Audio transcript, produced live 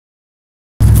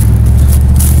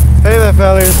up,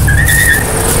 fellas?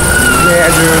 Yeah,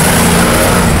 Andrew.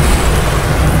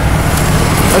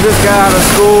 I just got out of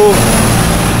school.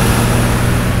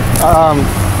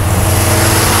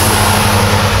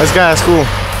 I just got out of school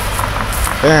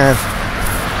and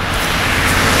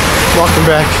walking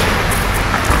back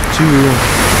to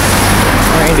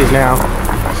Randy's now.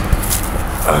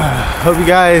 Hope you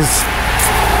guys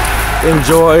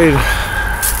enjoyed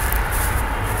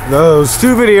those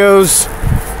 2 videos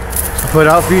I put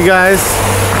out for you guys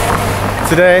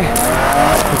today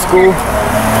at school.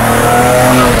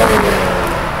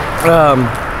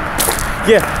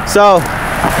 Yeah, so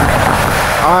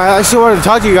I actually wanted to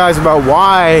talk to you guys about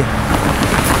why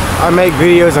I make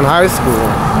videos in high school.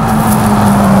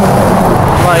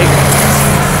 Like,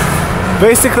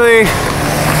 basically,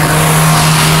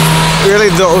 really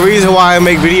the reason why I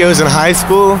make videos in high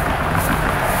school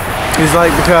is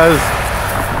like because,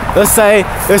 let's say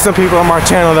there's some people on my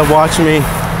channel that watch me,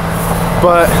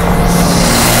 but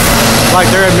like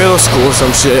they're in middle school or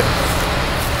some shit.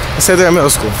 Let's say they're in middle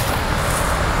school.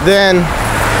 Then,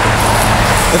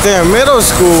 if they're in middle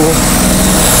school,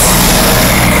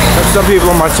 and some people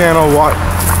on my channel watch,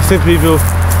 some people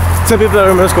that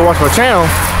are in middle school watch my channel,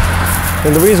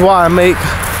 and the reason why I make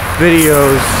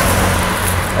videos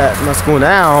at my school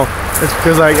now is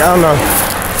because, like, I don't know,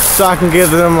 so I can give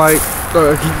them like,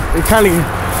 it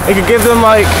can give them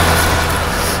like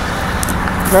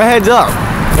a heads up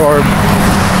or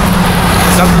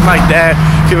something like that.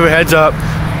 Give them a heads up.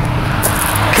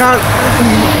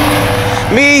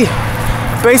 Me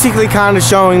basically kind of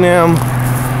showing them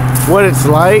what it's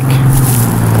like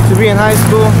to be in high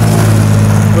school,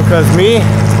 because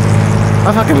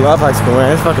I fucking love high school,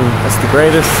 man. That's the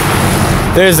greatest.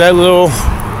 There's that little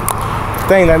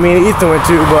thing that me and Ethan went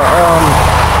to, but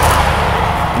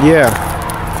yeah,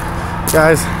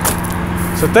 guys.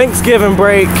 So Thanksgiving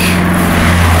break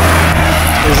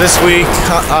is this week.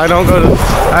 I don't go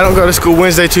to school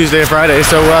Wednesday, Tuesday, Friday.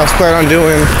 So what I was planning on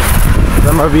doing,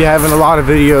 I'm gonna be having a lot of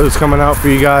videos coming out for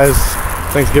you guys.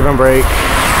 Thanksgiving break.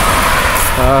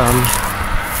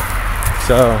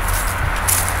 So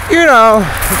you know,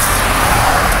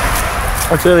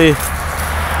 that's really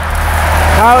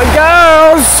how it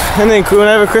goes. And then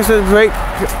whenever Christmas break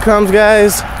comes,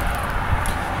 guys,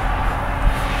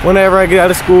 whenever I get out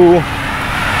of school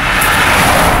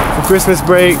for Christmas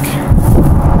break,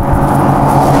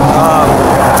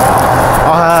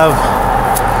 I'll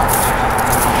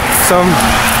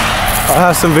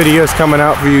have some videos coming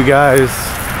out for you guys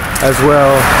as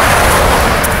well.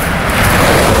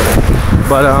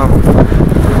 But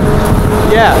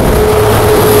yeah,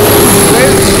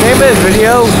 name this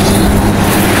video,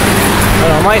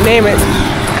 I might name it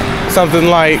something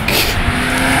like,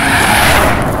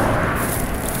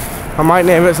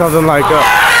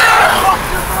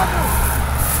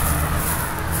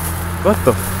 what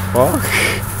the fuck?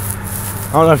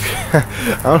 I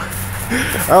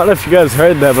don't know if you guys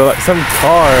heard that, but like some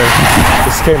car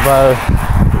just came by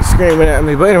screaming at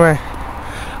me. But anyway,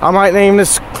 I might name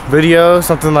this video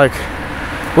something like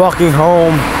walking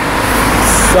home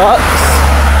sucks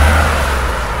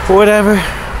or whatever,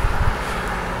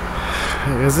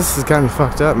 because this has got me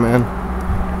fucked up, man.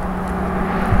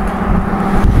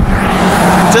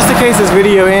 Just in case this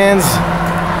video ends,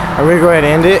 I'm gonna go ahead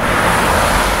and end it.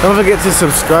 Don't forget to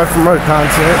subscribe for more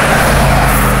content.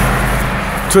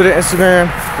 Twitter,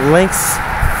 Instagram, links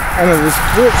in the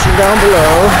description down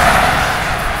below.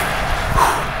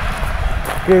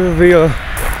 Give the video a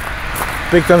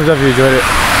big thumbs up if you enjoyed it.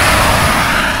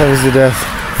 That was the death.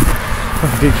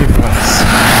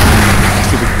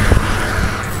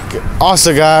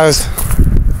 Also, guys,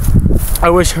 I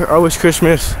wish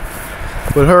Christmas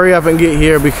would hurry up and get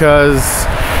here, because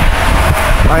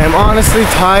I am honestly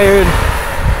tired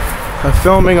of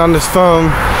filming on this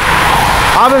phone.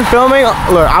 I've been filming,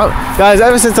 look, guys,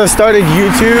 ever since I started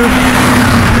YouTube,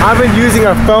 I've been using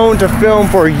a phone to film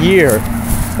for a year.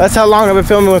 That's how long I've been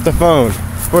filming with the phone,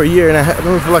 for a year, and I've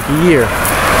been for like a year.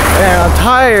 And I'm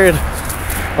tired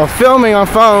of filming on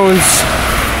phones,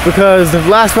 because the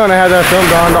last phone I had that I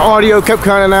filmed on, the audio kept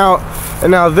cutting out, and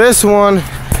now this one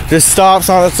just stops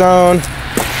on its own.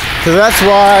 So that's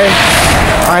why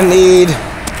I need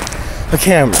a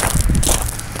camera.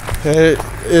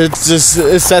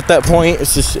 It's at that point,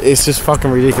 it's just fucking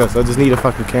ridiculous. I just need a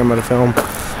fucking camera to film.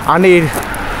 I need a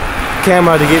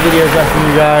camera to get videos back from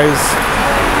you guys.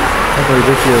 That's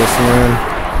ridiculous, man.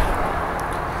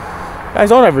 Guys,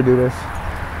 don't ever do this.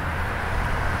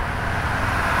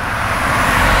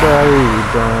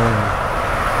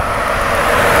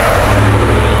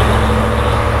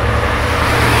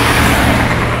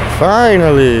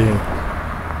 Finally.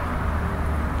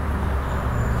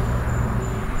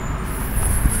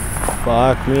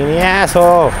 Fuck me in the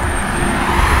asshole.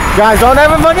 Guys, don't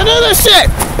ever fucking do this shit.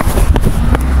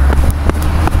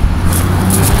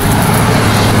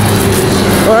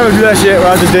 Don't ever do that shit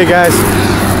where I just did, guys.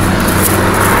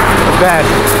 That's bad.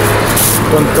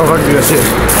 Don't fucking do that shit.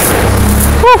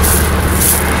 Woo!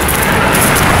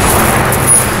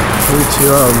 Need to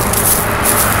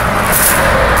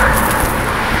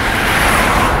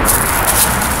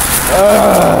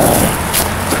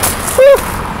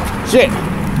shit.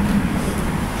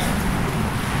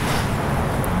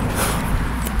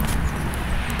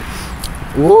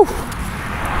 Woo!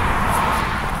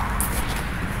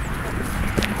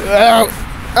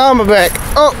 Oh, my back.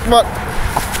 Oh, what?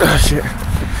 Oh, shit.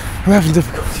 I'm having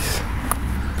difficulties.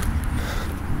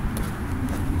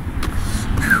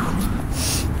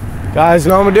 Guys, you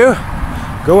know what I'm gonna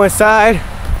do? Go inside,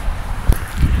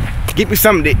 get me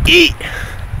something to eat.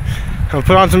 I'll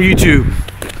put on some YouTube.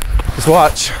 Just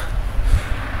watch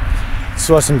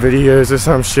some videos or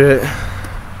some shit.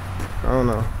 I don't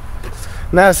know.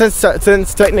 Now, since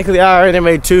technically I already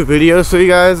made 2 videos for you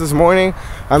guys this morning,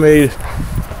 I made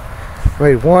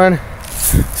one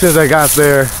since I got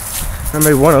there. I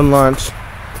made one on lunch,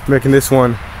 making this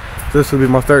one. This will be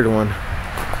my 3rd one.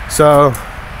 So,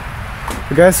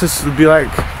 I guess this would be like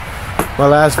my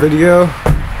last video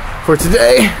for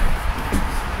today.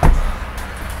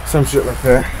 Some shit like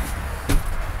that.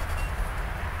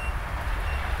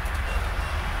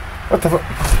 What the fuck?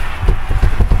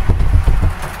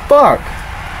 Fuck!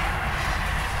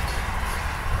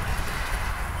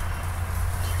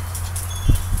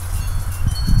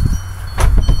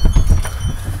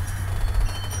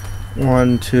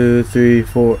 One, two, three,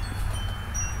 four.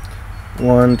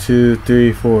 1, 2,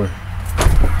 3, 4.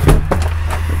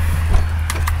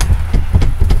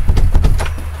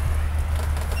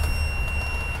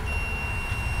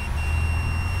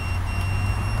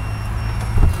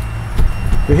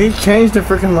 Did he change the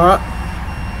freaking lock?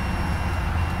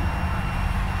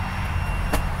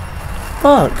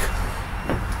 Fuck.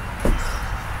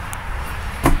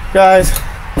 Guys.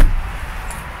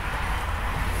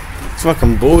 It's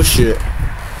fucking bullshit.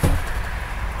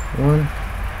 1.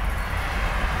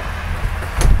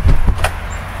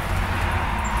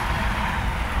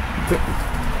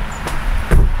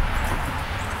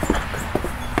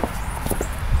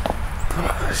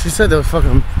 She said that was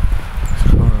fucking.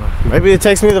 Maybe it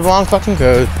takes me the wrong fucking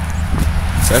code.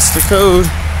 That's the code.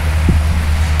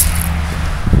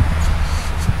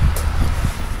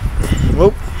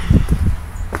 Whoop.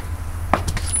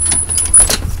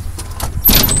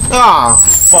 Ah,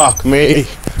 fuck me.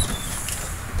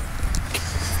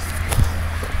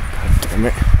 God damn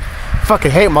it. I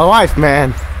fucking hate my life,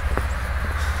 man.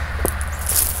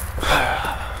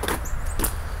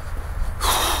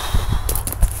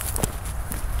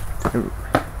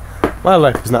 My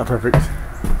life is not perfect.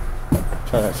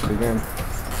 Try that shit again.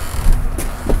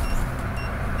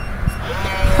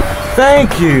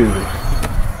 Thank you.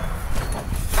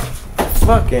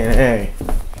 Fucking A.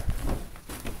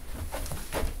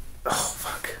 Oh,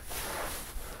 fuck.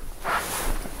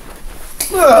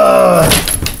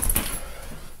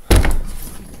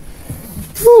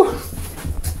 Whew.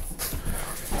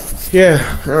 Yeah,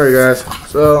 alright guys.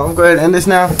 So I'm going to end this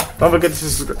now. Don't forget to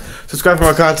subscribe for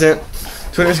more content.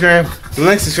 To Instagram, the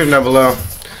link's in the description down below.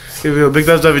 Give me a big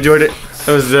thumbs up if you enjoyed it.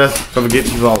 That was Jeff. Don't forget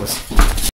to be flawless.